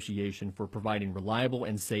Association for providing reliable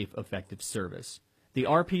and safe, effective service. The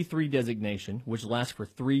RP3 designation, which lasts for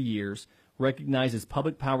 3 years, recognizes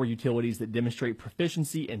public power utilities that demonstrate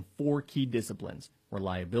proficiency in 4 key disciplines: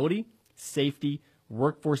 reliability, safety,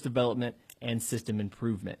 workforce development, and system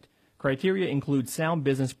improvement. Criteria include sound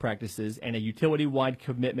business practices and a utility-wide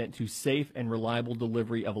commitment to safe and reliable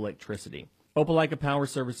delivery of electricity. Opelika Power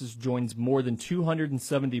Services joins more than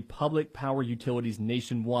 270 public power utilities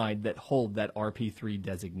nationwide that hold that RP3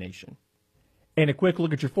 designation. And a quick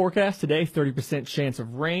look at your forecast today: 30% chance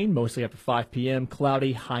of rain, mostly after 5 p.m.,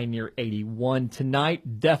 cloudy, high near 81.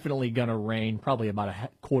 Tonight, definitely going to rain, probably about a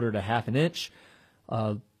quarter to half an inch.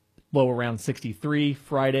 Low around 63.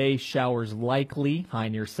 Friday, showers likely, high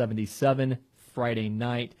near 77. Friday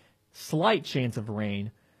night, slight chance of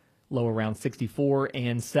rain, low around 64.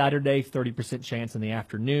 And Saturday, 30% chance in the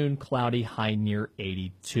afternoon, cloudy, high near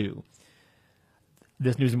 82.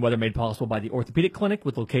 This news and weather made possible by the Orthopedic Clinic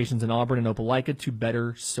with locations in Auburn and Opelika to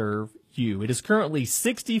better serve you. It is currently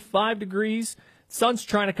 65 degrees. Sun's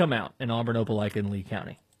trying to come out in Auburn, Opelika, and Lee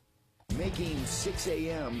County. Making 6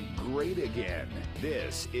 a.m. great again.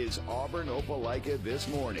 This is Auburn Opelika This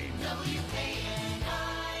Morning.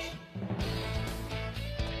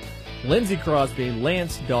 Lindsey Crosby,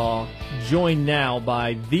 Lance Daw, joined now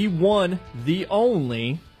by the one, the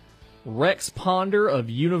only, Rex Ponder of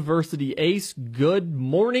University Ace. Good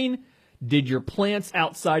morning. Did your plants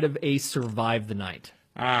outside of Ace survive the night?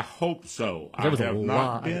 I hope so. I have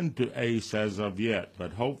not been to Ace as of yet,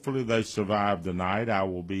 but hopefully they survived the night. I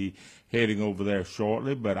will be heading over there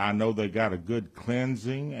shortly, but I know they got a good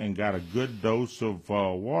cleansing and got a good dose of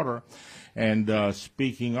water. And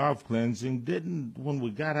speaking of cleansing, when we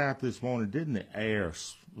got out this morning, didn't the air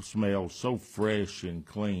smell so fresh and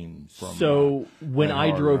clean? So when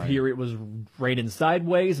I drove here, it was raining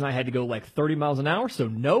sideways, and I had to go like 30 miles an hour. So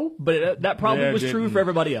no, but that probably was true for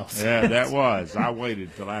everybody else. Yeah, that was. I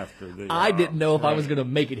waited till after the. I didn't know if I was going to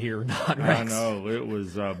make it here or not. Rex. I know it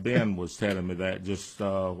was. Ben was telling me that just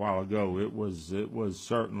a while ago. It was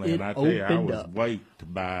certainly, and I tell you, I was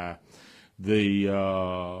waked by the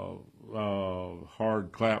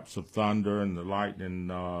hard claps of thunder and the lightning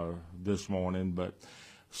this morning, but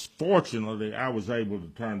fortunately, I was able to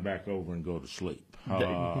turn back over and go to sleep.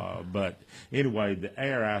 But anyway, the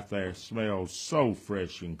air out there smells so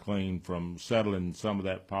fresh and clean from settling some of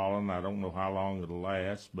that pollen. I don't know how long it'll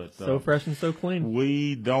last, but so fresh and so clean.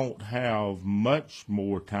 We don't have much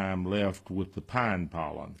more time left with the pine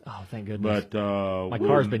pollen. Oh, thank goodness! But my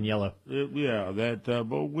car's been yellow.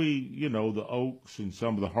 But we, the oaks and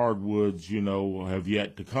some of the hardwoods, have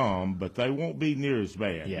yet to come, but they won't be near as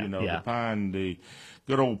bad. The pine, the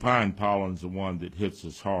good old pine pollen's the one that hits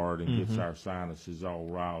us hard and gets our sinuses all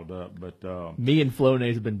riled up. But me and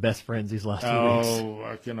Flonase have been best friends these last 2 weeks. Oh,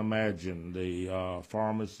 I can imagine. The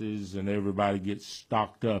pharmacies and everybody gets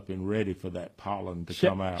stocked up and ready for that pollen to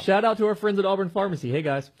come out. Shout out to our friends at Auburn Pharmacy. Hey,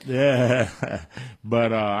 guys. Yeah,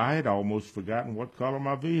 but I had almost forgotten what color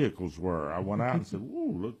my vehicles were. I went out and said,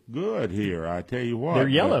 "Ooh, look good here." I tell you what. They're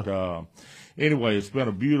yellow. But, anyway, it's been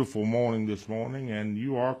a beautiful morning this morning, and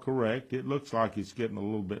you are correct. It looks like it's getting a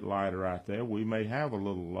little bit lighter out there. We may have a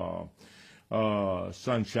little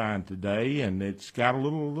sunshine today, and it's got a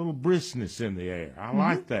little briskness in the air. I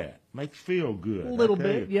like that. Makes you feel good. A little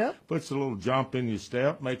bit, yeah. Puts a little jump in your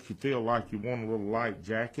step, makes you feel like you want a little light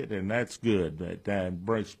jacket, and that's good.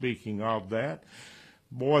 Speaking of that,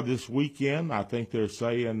 boy, this weekend, I think they're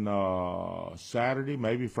saying Saturday,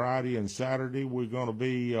 maybe Friday and Saturday, we're going to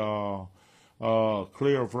be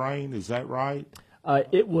clear of rain. Is that right?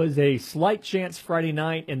 It was a slight chance Friday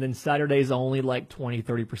night, and then Saturday's only like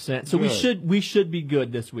 20-30%. So good. we should be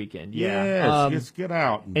good this weekend. Yeah, yes, just get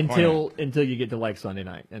out and until you get to like Sunday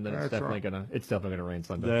night, and then That's it's definitely gonna rain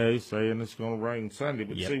Sunday. They're saying it's gonna rain Sunday,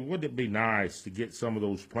 but see, wouldn't it be nice to get some of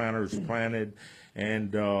those planters planted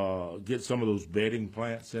and get some of those bedding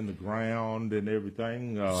plants in the ground and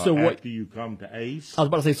everything after you come to Ace? I was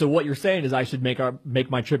about to say, so what you're saying is I should make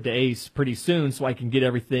my trip to Ace pretty soon so I can get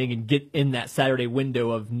everything and get in that Saturday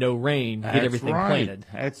window of no rain, get everything planted.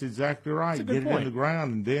 That's exactly right. Get it in the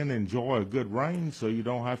ground and then enjoy a good rain so you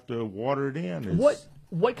don't have to water it in.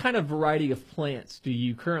 What kind of variety of plants do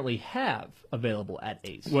you currently have available at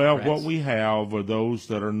Ace? Well, what we have are those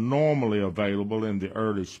that are normally available in the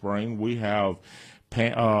early spring. We have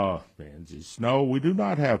pansies. No, we do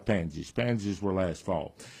not have pansies. Pansies were last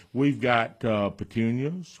fall. We've got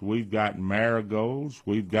petunias. We've got marigolds.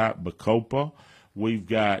 We've got bacopa. We've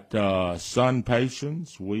got sun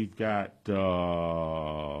patience. We've got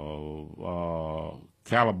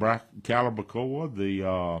calibrachoa,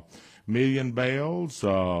 the million bells.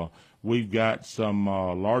 We've got some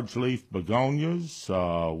large leaf begonias.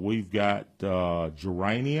 We've got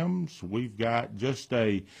geraniums. We've got just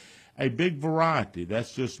a big variety.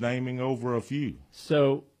 That's just naming over a few.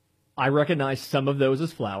 So I recognize some of those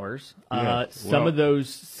as flowers. Some of those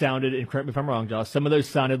sounded, and correct me if I'm wrong, Josh, some of those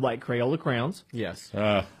sounded like Crayola crowns. Yes.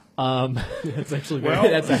 That's actually well,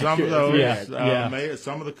 that's some accurate. of those, Yeah.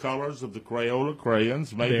 some of the colors of the Crayola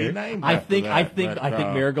crayons may be named. I after think that, I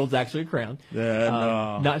think Marigold's actually a crown.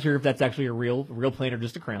 Not sure if that's actually a real plant or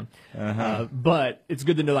just a crown. But it's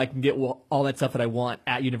good to know I can get all that stuff that I want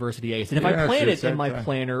at University Ace. And if I plant it in my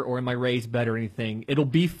planter or in my raised bed or anything, it'll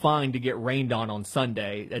be fine to get rained on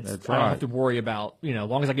Sunday. I don't have to worry about, as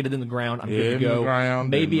long as I get it in the ground, I'm good to go.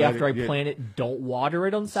 Maybe after I plant it, don't water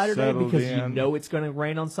it on Saturday because you know it's going to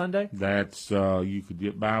rain on Sunday. That's you could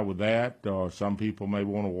get by with that. Some people may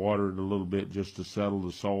want to water it a little bit just to settle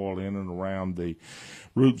the soil in and around the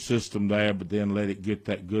root system there, but then let it get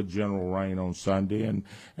that good general rain on Sunday. And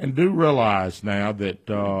do realize now that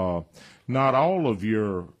not all of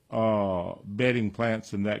your bedding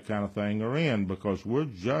plants and that kind of thing are in, because we're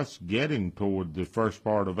just getting toward the first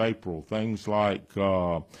part of April. Things like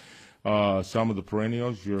some of the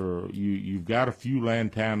perennials, you've got a few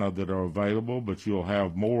lantana that are available, but you'll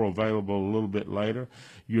have more available a little bit later.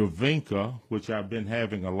 Your vinca, which I've been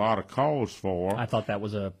having a lot of calls for. I thought that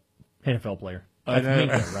was a NFL player. That's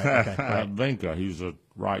Vinca, right? Okay, right. Vinca, he's a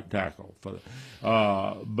right tackle.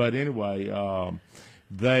 But anyway,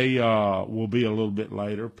 they will be a little bit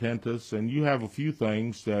later, Pentas, and you have a few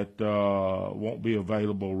things that won't be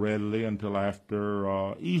available readily until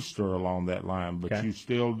after Easter along that line. But you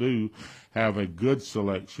still do have a good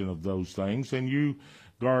selection of those things. And you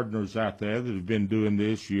gardeners out there that have been doing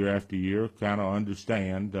this year after year kind of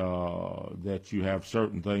understand that you have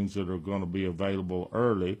certain things that are going to be available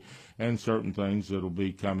early and certain things that will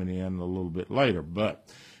be coming in a little bit later. But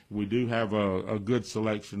we do have a good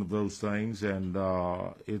selection of those things, and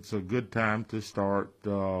it's a good time to start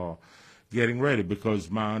getting ready,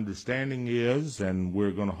 because my understanding is, and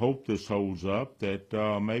we're going to hope this holds up, that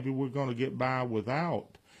maybe we're going to get by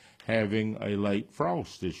without having a late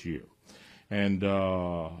frost this year. And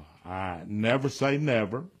I never say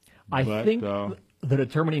never. I think the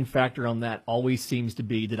determining factor on that always seems to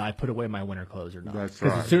be, did I put away my winter clothes or not? That's right.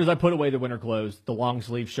 Because as soon as I put away the winter clothes, the long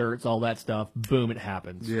sleeve shirts, all that stuff, boom, it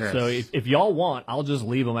happens. Yes. So if y'all want, I'll just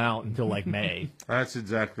leave them out until like May. That's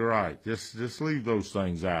exactly right. Just leave those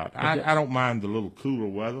things out. I don't mind the little cooler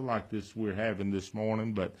weather like this we're having this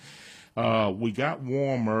morning, but we got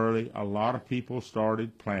warm early. A lot of people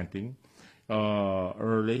started planting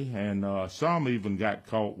early, and some even got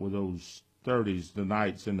caught with those 30s, the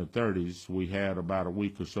nights in the 30s we had about a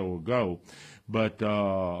week or so ago. But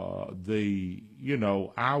I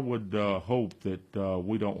would hope that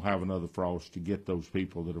we don't have another frost to get those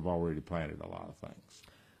people that have already planted a lot of things.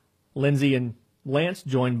 Lindsay and Lance,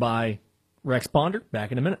 joined by Rex Ponder.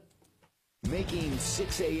 Back in a minute. Making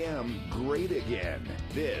 6 a.m. great again.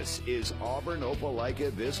 This is Auburn Opelika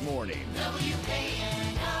This Morning.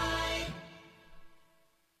 WKNI.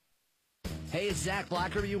 Hey, it's Zach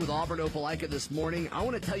Blackerby with Auburn Opelika This Morning. I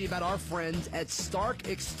want to tell you about our friends at Stark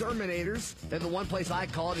Exterminators. They're the one place I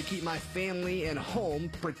call to keep my family and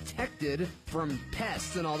home protected from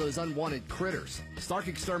pests and all those unwanted critters. Stark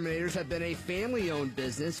Exterminators have been a family-owned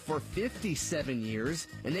business for 57 years,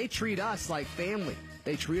 and they treat us like family.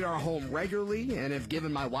 They treat our home regularly and have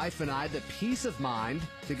given my wife and I the peace of mind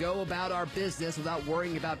to go about our business without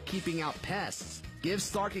worrying about keeping out pests. Give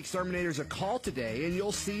Stark Exterminators a call today, and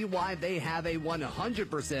you'll see why they have a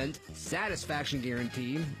 100% satisfaction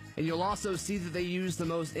guarantee. And you'll also see that they use the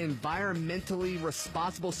most environmentally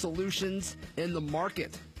responsible solutions in the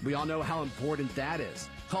market. We all know how important that is.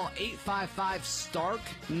 Call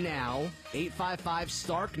 855-STARK-NOW,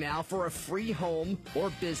 855-STARK-NOW for a free home or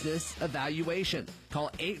business evaluation. Call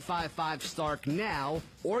 855-STARK-NOW,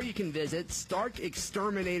 or you can visit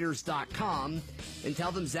StarkExterminators.com and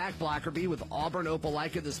tell them Zach Blackerby with Auburn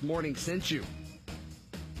Opelika This Morning sent you.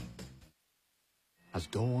 As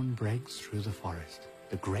dawn breaks through the forest,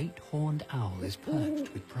 the great horned owl is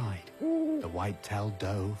perched with pride. The white-tailed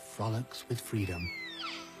doe frolics with freedom.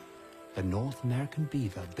 The North American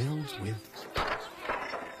beaver builds with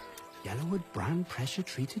Yellowwood brown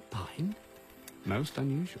pressure-treated pine. Most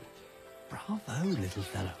unusual. Bravo, little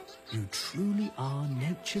fellow. You truly are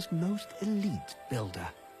nature's most elite builder.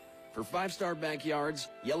 For 5-star backyards,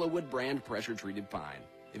 Yellowwood brand pressure-treated pine.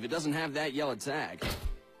 If it doesn't have that yellow tag,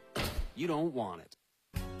 you don't want it.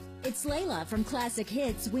 It's Layla from Classic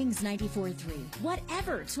Hits Wings 94.3.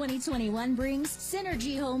 Whatever 2021 brings,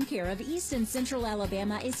 Synergy Home Care of East and Central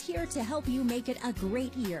Alabama is here to help you make it a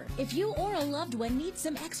great year. If you or a loved one needs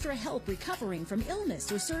some extra help recovering from illness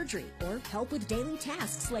or surgery, or help with daily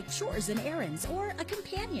tasks like chores and errands, or a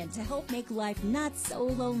companion to help make life not so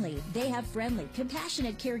lonely, they have friendly,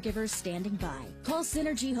 compassionate caregivers standing by. Call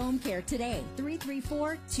Synergy Home Care today,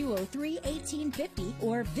 334-203-1850,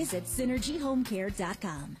 or visit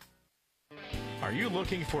synergyhomecare.com. Are you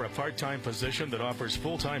looking for a part-time position that offers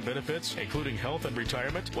full-time benefits, including health and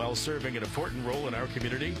retirement, while serving an important role in our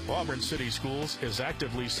community? Auburn City Schools is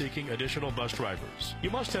actively seeking additional bus drivers. You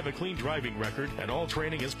must have a clean driving record, and all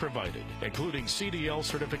training is provided, including CDL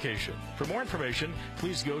certification. For more information,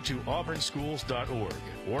 please go to auburnschools.org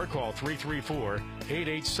or call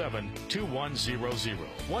 334-887-2100.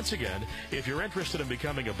 Once again, if you're interested in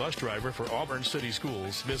becoming a bus driver for Auburn City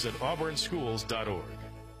Schools, visit auburnschools.org.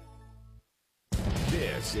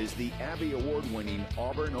 This is the Abby Award-winning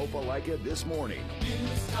Auburn Opelika This Morning.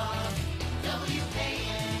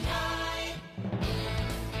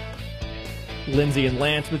 Lindsay and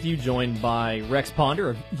Lance with you, joined by Rex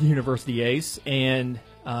Ponder of University Ace, and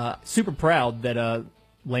super proud that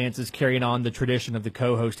Lance is carrying on the tradition of the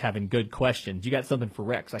co-host having good questions. You got something for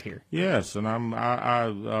Rex, I hear. Yes, and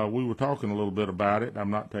we were talking a little bit about it.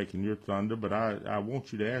 I'm not taking your thunder, but I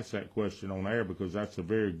want you to ask that question on air because that's a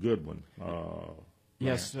very good one.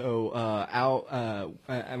 Yes, so out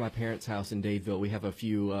at my parents' house in Dadeville, we have a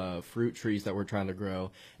few fruit trees that we're trying to grow.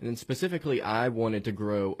 And then specifically, I wanted to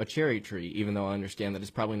grow a cherry tree, even though I understand that it's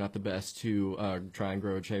probably not the best to try and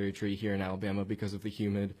grow a cherry tree here in Alabama because of the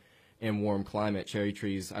humid and warm climate. Cherry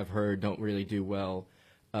trees, I've heard, don't really do well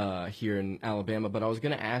here in Alabama. But I was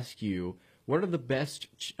going to ask you, what are the best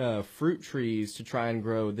fruit trees to try and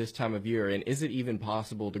grow this time of year? And is it even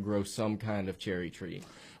possible to grow some kind of cherry tree?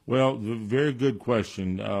 Well, very good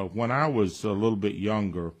question. When I was a little bit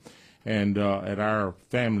younger, and at our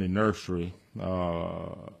family nursery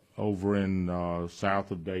over in south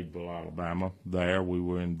of Dadeville, Alabama, we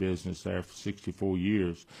were in business there for 64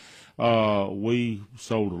 years. We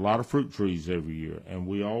sold a lot of fruit trees every year, and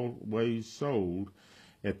we always sold,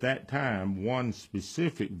 at that time, one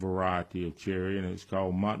specific variety of cherry, and it's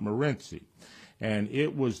called Montmorency. And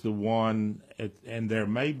it was the one, and there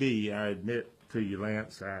may be, I admit to you,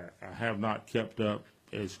 Lance, I have not kept up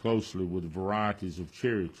as closely with the varieties of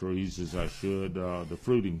cherry trees as I should, the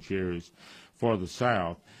fruiting cherries for the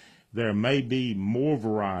South. There may be more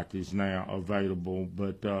varieties now available,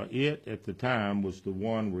 but it at the time was the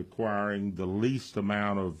one requiring the least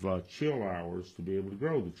amount of chill hours to be able to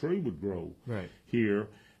grow. The tree would grow here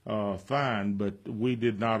fine, but we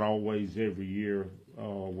did not always every year,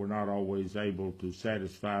 we're not always able to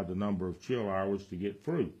satisfy the number of chill hours to get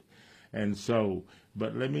fruit. And so,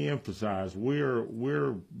 but let me emphasize,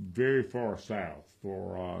 we're very far south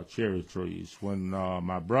for cherry trees. When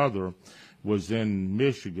my brother was in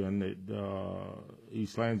Michigan, at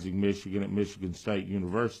East Lansing, Michigan, at Michigan State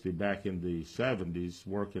University back in the 70s,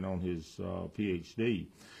 working on his PhD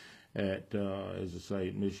at, as I say,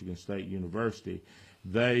 at Michigan State University,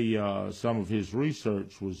 some of his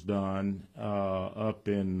research was done up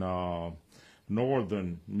in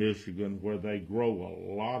northern Michigan, where they grow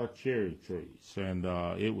a lot of cherry trees, and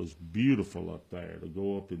it was beautiful up there to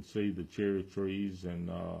go up and see the cherry trees and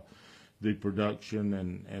the production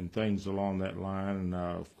and things along that line. And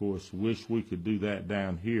of course, wish we could do that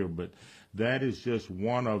down here, but that is just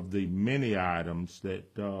one of the many items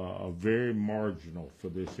that are very marginal for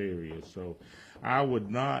this area. So I would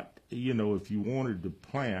not, if you wanted to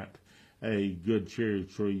plant a good cherry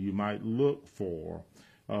tree, you might look for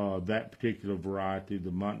that particular variety, the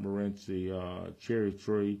Montmorency cherry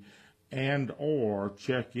tree, and or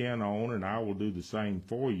check in on, and I will do the same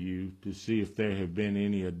for you, to see if there have been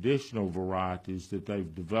any additional varieties that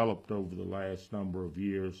they've developed over the last number of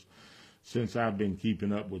years since I've been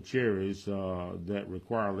keeping up with cherries that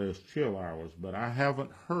require less chill hours. But I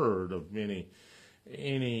haven't heard of any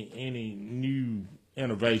new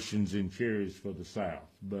innovations in cherries for the South.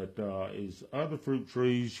 But as other fruit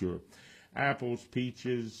trees, your apples,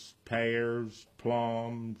 peaches, pears,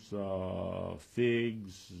 plums,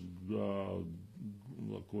 figs, of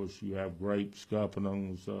course you have grapes,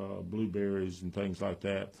 scuppernums, blueberries, and things like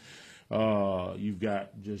that. You've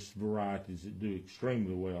got just varieties that do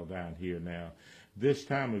extremely well down here now. This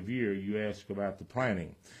time of year, you ask about the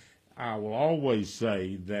planting. I will always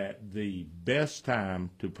say that the best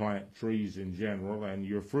time to plant trees in general, and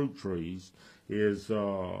your fruit trees, is,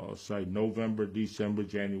 say, November, December,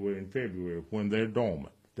 January, and February, when they're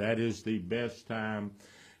dormant. That is the best time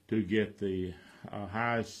to get the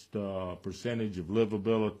highest percentage of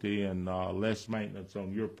livability and less maintenance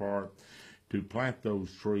on your part to plant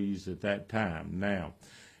those trees at that time. Now,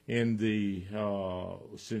 in the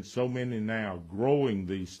since so many now growing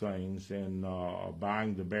these things and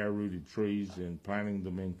buying the bare-rooted trees and planting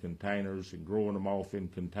them in containers and growing them off in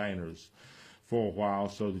containers for a while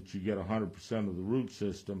so that you get 100% of the root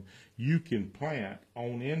system, you can plant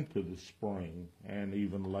on into the spring and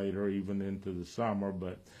even later, even into the summer,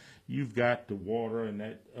 but you've got to water, and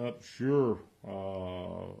that ups your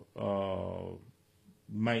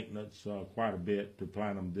maintenance quite a bit to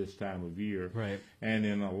plant them this time of year. Right. And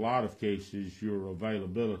in a lot of cases, your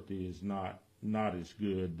availability is not as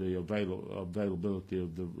good. The availability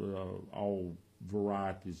of the all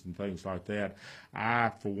varieties and things like that.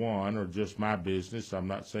 I, for one, or just my business, I'm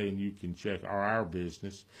not saying you can check, or our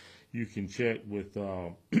business, you can check with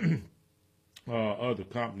other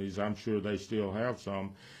companies. I'm sure they still have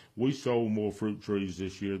some. We sold more fruit trees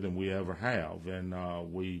this year than we ever have, and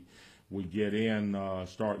we get in,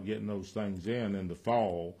 start getting those things in the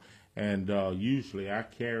fall, and usually I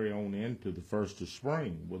carry on into the first of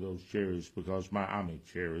spring with those cherries because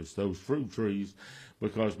those fruit trees,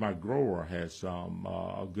 because my grower has some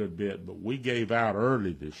a good bit, but we gave out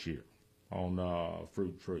early this year on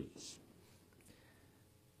fruit trees.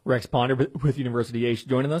 Rex Ponder with University Ace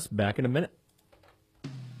joining us. Back in a minute.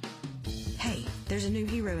 Hey, there's a new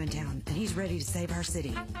hero in town, and he's ready to save our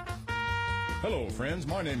city. Hello, friends.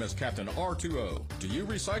 My name is Captain R2O. Do you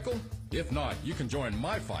recycle? If not, you can join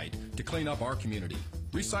my fight to clean up our community.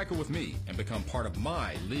 Recycle with me and become part of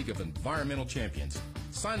my League of Environmental Champions.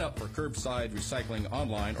 Sign up for curbside recycling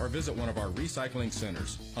online or visit one of our recycling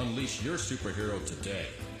centers. Unleash your superhero today.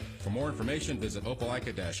 For more information, visit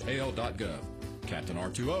opelika-al.gov. Captain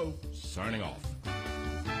R2O, signing off.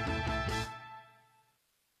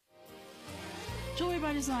 Jewelry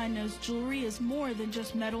by Design knows jewelry is more than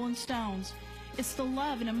just metal and stones. It's the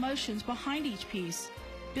love and emotions behind each piece,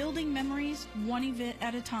 building memories one event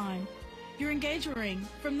at a time. Your engagement ring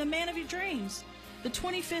from the man of your dreams, the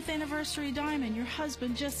 25th anniversary diamond your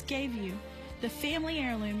husband just gave you, the family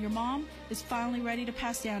heirloom your mom is finally ready to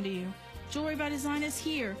pass down to you. Jewelry by Design is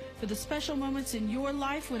here for the special moments in your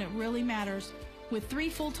life when it really matters, with 3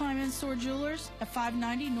 full-time in-store jewelers at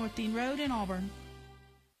 590 North Dean Road in Auburn.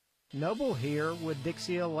 Noble here with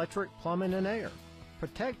Dixie Electric Plumbing and Air.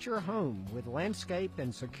 Protect your home with landscape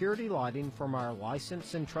and security lighting from our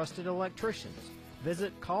licensed and trusted electricians.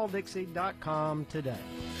 Visit calldixie.com today.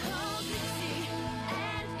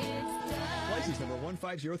 License number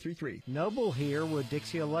 15033. Noble here with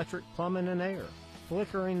Dixie Electric Plumbing and Air.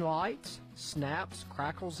 Flickering lights, snaps,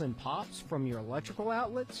 crackles, and pops from your electrical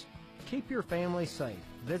outlets? Keep your family safe.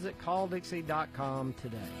 Visit calldixie.com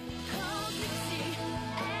today.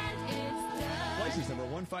 License number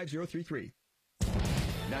 15033.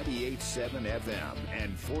 98.7 FM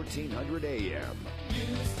and 1400 AM.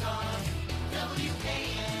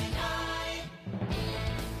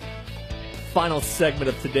 Final segment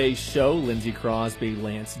of today's show. Lindsey Crosby,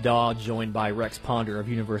 Lance Daw, joined by Rex Ponder of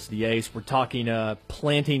University Ace. We're talking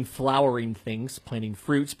planting flowering things, planting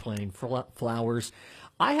fruits, planting flowers.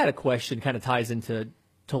 I had a question, kind of ties into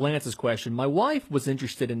Lance's question. My wife was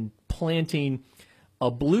interested in planting a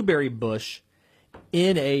blueberry bush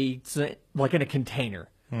in a container,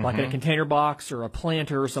 like in a container box or a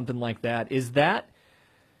planter or something like that. Is that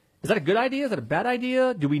a good idea? Is that a bad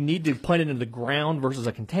idea? Do we need to plant it into the ground versus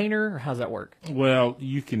a container, or how does that work? Well,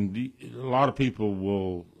 a lot of people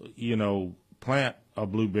will, plant a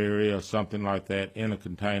blueberry or something like that in a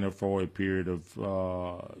container for a period of,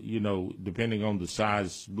 depending on the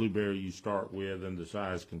size blueberry you start with and the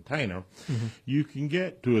size container, you can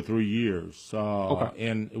get 2 or 3 years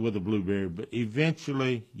with a blueberry. But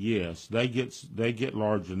eventually, yes, they get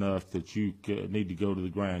large enough that you need to go to the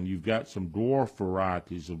ground. You've got some dwarf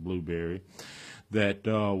varieties of blueberry that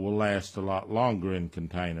will last a lot longer in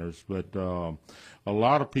containers, but a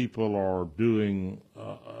lot of people are doing,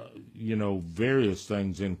 various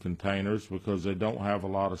things in containers because they don't have a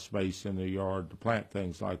lot of space in their yard to plant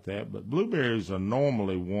things like that. But blueberries are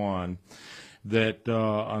normally one that,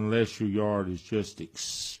 unless your yard is just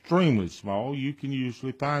extremely small, you can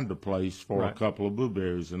usually find a place for a couple of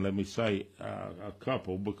blueberries. And let me say a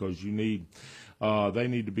couple, because you need they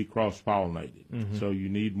need to be cross-pollinated. So you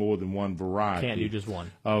need more than one variety. Can't do just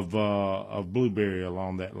one. Of blueberry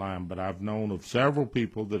along that line. But I've known of several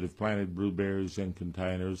people that have planted blueberries in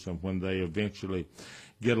containers, and when they eventually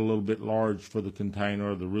get a little bit large for the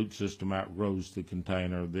container, or the root system outgrows the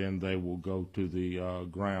container, then they will go to the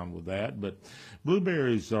ground with that. But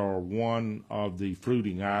blueberries are one of the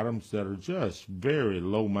fruiting items that are just very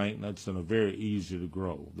low maintenance and are very easy to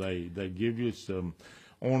grow. They give you some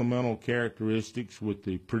ornamental characteristics with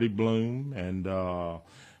the pretty bloom, and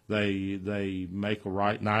they make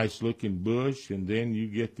a nice looking bush, and then you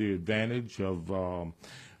get the advantage of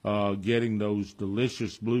getting those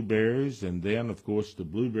delicious blueberries. And then, of course, the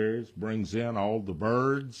blueberries brings in all the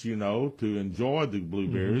birds, to enjoy the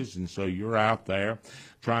blueberries. And so you're out there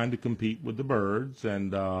trying to compete with the birds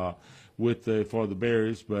and for the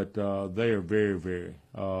berries, but they are very, very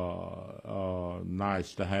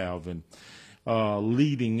nice to have. And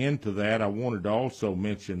leading into that, I wanted to also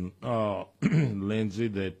mention, Lindsay,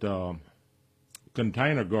 that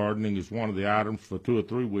container gardening is one of the items for 2 or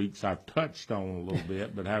 3 weeks I've touched on a little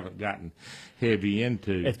bit, but haven't gotten heavy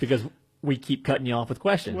into. It's because we keep cutting you off with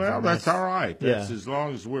questions. Well, that's all right. That's as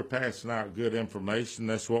long as we're passing out good information.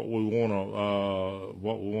 That's what we want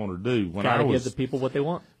to do. Try to give the people what they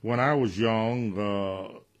want. When I was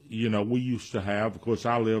young, we used to have, of course,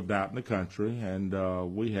 I lived out in the country, and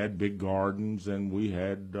we had big gardens, and we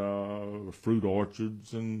had fruit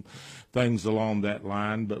orchards and things along that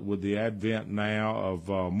line. But with the advent now of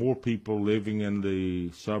more people living in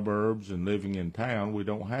the suburbs and living in town, we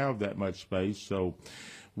don't have that much space. So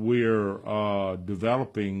we're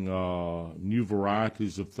developing new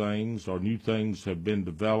varieties of things, or new things have been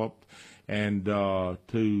developed, and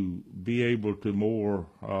to be able to more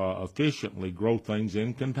efficiently grow things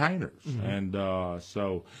in containers. And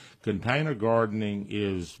so container gardening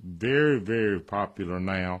is very, very popular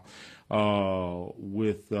now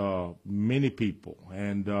with many people.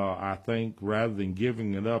 And I think rather than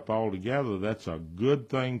giving it up altogether, that's a good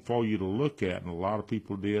thing for you to look at. And a lot of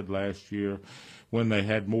people did last year when they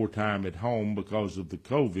had more time at home because of the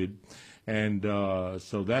COVID. And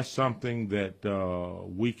so that's something that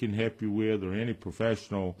we can help you with, or any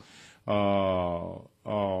professional gardener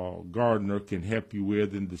can help you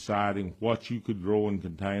with in deciding what you could grow in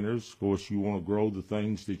containers. Of course, you want to grow the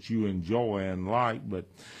things that you enjoy and like, but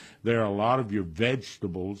there are a lot of your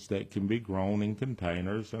vegetables that can be grown in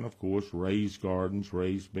containers, and, of course, raised gardens,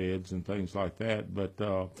 raised beds, and things like that, but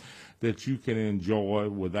that you can enjoy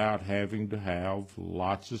without having to have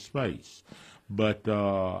lots of space. But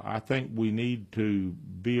I think we need to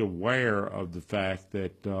be aware of the fact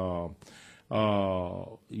that, there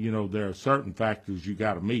are certain factors you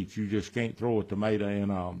got to meet. You just can't throw a tomato in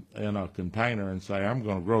a container and say, I'm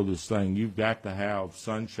going to grow this thing. You've got to have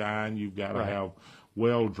sunshine. You've got to have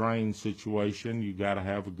well-drained situation. You've got to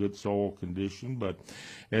have a good soil condition. But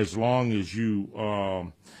as long as you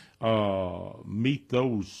meet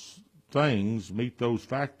those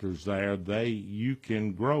factors there, you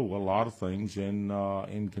can grow a lot of things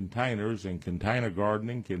in containers, and container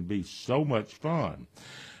gardening can be so much fun.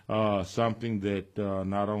 Something that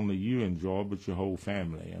not only you enjoy, but your whole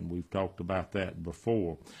family, and we've talked about that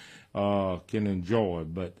before, can enjoy.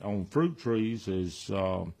 But on fruit trees, as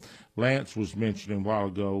Lance was mentioning a while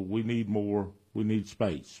ago, we need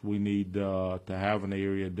space. We need to have an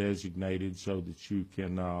area designated so that you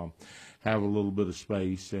can have a little bit of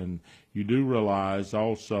space. And you do realize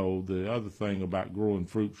also the other thing about growing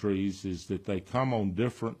fruit trees is that they come on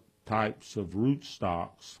different types of root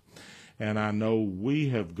stocks. And I know we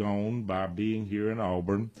have gone, by being here in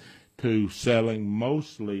Auburn, to selling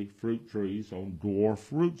mostly fruit trees on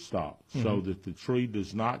dwarf rootstock, so that the tree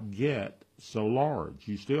does not get so large.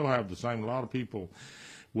 You still have the same, a lot of people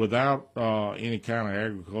without any kind of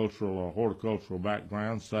agricultural or horticultural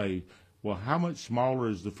background say, well, how much smaller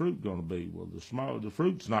is the fruit going to be? Well, the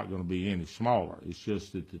fruit's not going to be any smaller. It's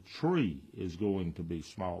just that the tree is going to be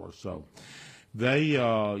smaller. So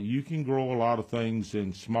you can grow a lot of things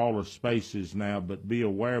in smaller spaces now, but be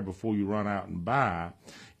aware before you run out and buy.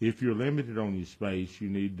 If you're limited on your space, you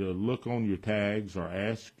need to look on your tags or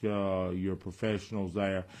ask your professionals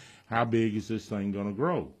there, how big is this thing going to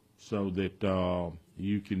grow, so that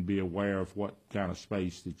you can be aware of what kind of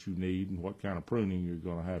space that you need and what kind of pruning you're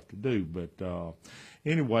going to have to do. But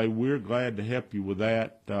anyway, we're glad to help you with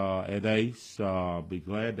that at ACE. Be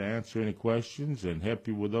glad to answer any questions and help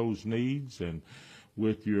you with those needs and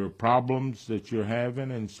with your problems that you're having.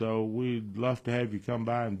 And so we'd love to have you come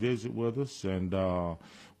by and visit with us, and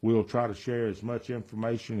we'll try to share as much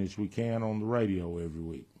information as we can on the radio every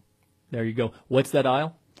week. There you go. What's that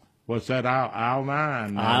aisle? What's that aisle? Aisle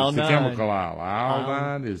 9. Aisle 9. The chemical aisle.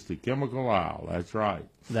 Aisle 9 is the chemical aisle. That's right.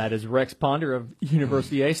 That is Rex Ponder of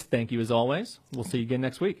University ACE. Thank you as always. We'll see you again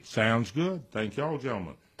next week. Sounds good. Thank you all,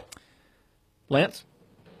 gentlemen. Lance?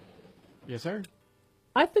 Yes, sir.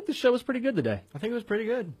 I think the show was pretty good today. I think it was pretty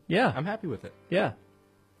good. Yeah. I'm happy with it. Yeah.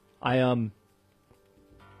 I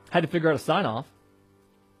had to figure out a sign-off.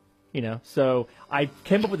 So I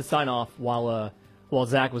came up with a sign-off while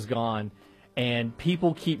Zach was gone, and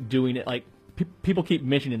people keep doing it. Like, people keep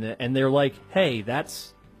mentioning it, and they're like, hey,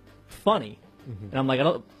 that's funny. Mm-hmm. And I'm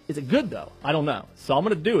like, is it good, though? I don't know. So I'm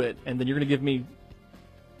going to do it, and then you're going to give me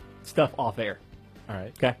stuff off air. All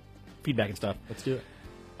right. Okay? Feedback and stuff. Let's do it.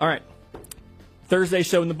 All right. Thursday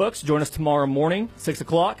show in the books. Join us tomorrow morning, 6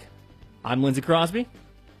 o'clock. I'm Lindsey Crosby,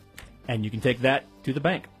 and you can take that to the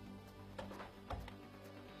bank.